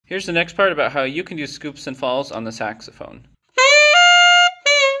Here's the next part about how you can do scoops and falls on the saxophone.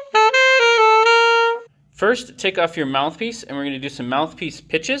 First, take off your mouthpiece, and we're going to do some mouthpiece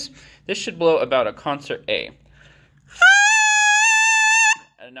pitches. This should blow about a concert A.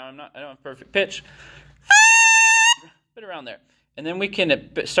 And now I don't have perfect pitch, but around there. And then we can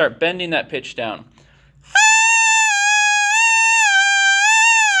start bending that pitch down.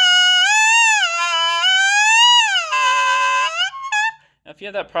 Now, if you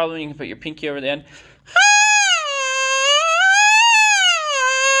have that problem, you can put your pinky over the end.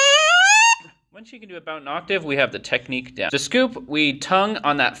 Once you can do about an octave, we have the technique down. To scoop, we tongue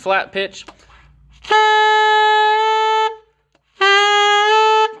on that flat pitch.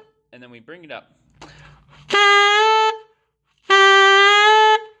 And then we bring it up.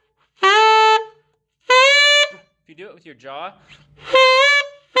 If you do it with your jaw,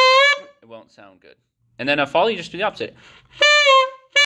 it won't sound good. And then a fall, you just do the opposite.